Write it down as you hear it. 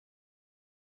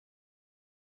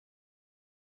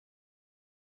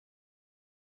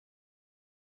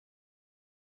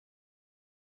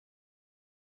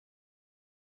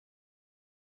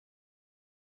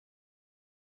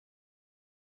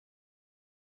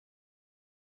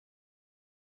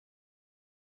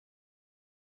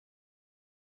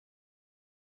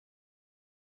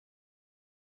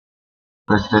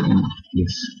interested in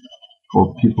is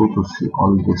for people to see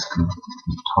all the screen,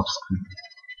 the top screen.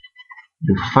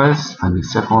 The first and the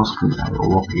second screen are your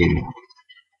work area,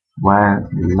 while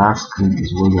the last screen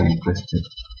is where you are interested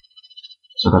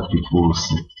so that people will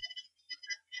see.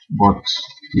 But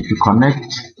if you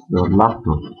connect your laptop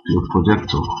to your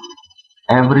projector,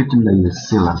 everything that you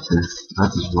see like this,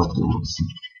 that is what they will see,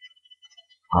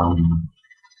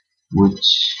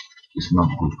 which is not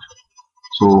good.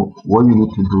 So what you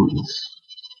need to do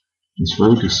is for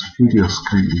you to split your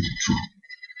screen into two.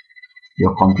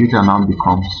 Your computer now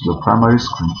becomes your primary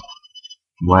screen,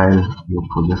 while your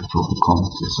projector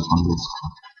becomes your secondary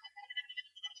screen.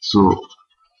 So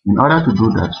in order to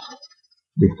do that,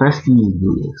 the first thing you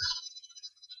do is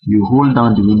you hold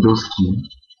down the Windows key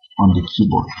on the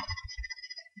keyboard,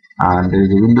 and there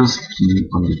is a Windows key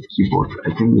on the keyboard.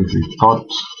 I think there's a third,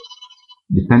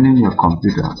 depending on your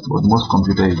computer, but most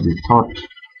computers is the third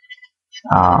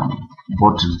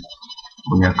button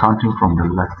when you're counting from the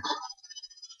left.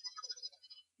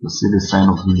 You see the sign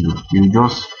of Windows. You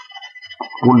just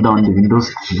hold down the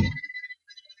Windows key.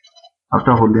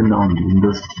 After holding down the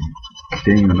Windows key,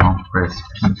 then you now press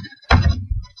P.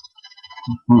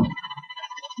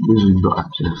 This window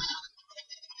appears.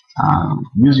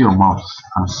 Use your mouse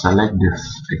and select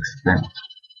this extend.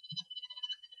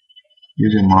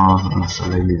 Use your mouse and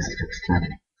select this extend.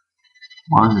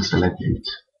 Once you select it,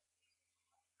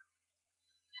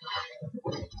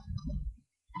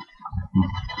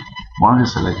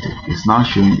 it's now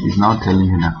showing, it's now telling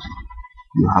you that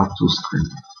you have two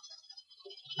screens.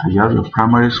 And you have your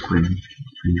primary screen and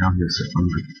you have your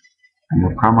secondary. And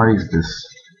your primary is this,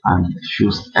 and it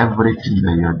shows everything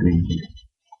that you are doing here,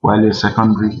 while your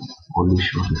secondary only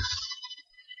shows this.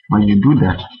 When you do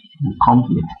that, you come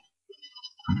here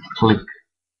and click.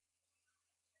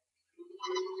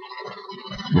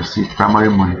 You see primary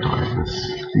monitor like this.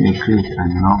 You click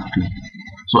and you now click.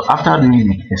 So after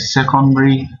doing it, a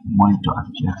secondary monitor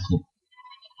appears here.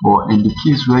 But in the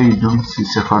case where you don't see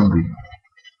secondary,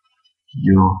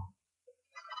 you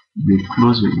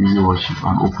close your easy worship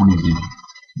and open it again.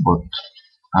 But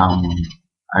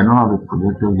I don't have a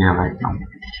projector here right now.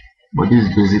 But this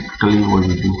is basically what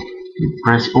you do. You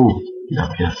press O, it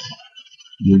appears.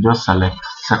 You just select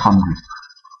secondary.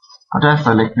 After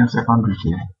selecting secondary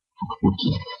here,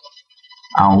 OK.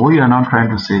 And what you are now trying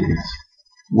to say is,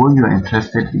 what you are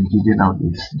interested in giving out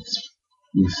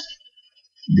is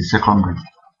the secondary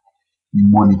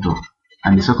monitor,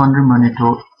 and the secondary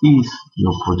monitor is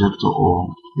your projector or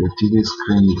your TV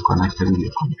screen you've connected with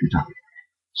your computer.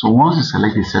 So once you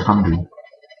select the secondary,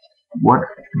 what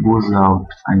goes out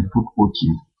and put OK,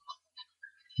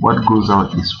 what goes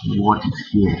out is what is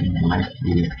here in the light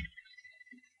area,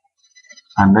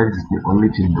 and that is the only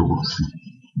thing they will see.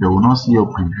 They will not see your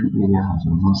preview area, and they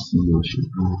will not see your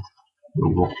schedule,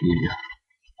 your work area.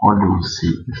 All they will see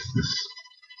is this.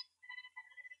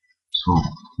 So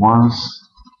once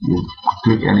you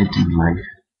click anything like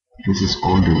this, is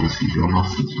all they will see. They will not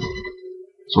see it.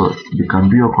 So you can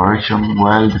do your correction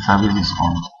while the service is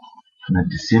on, and at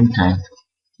the same time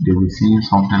they will see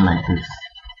something like this,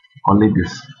 only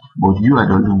this. But you are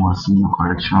the only one seeing your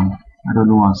correction. I don't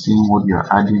know one seeing what you are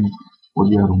adding, what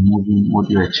you are removing, what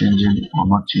you are changing or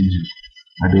not changing.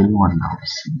 I the only one that will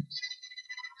see it.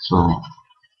 So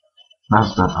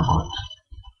that's that about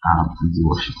easy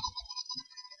worship.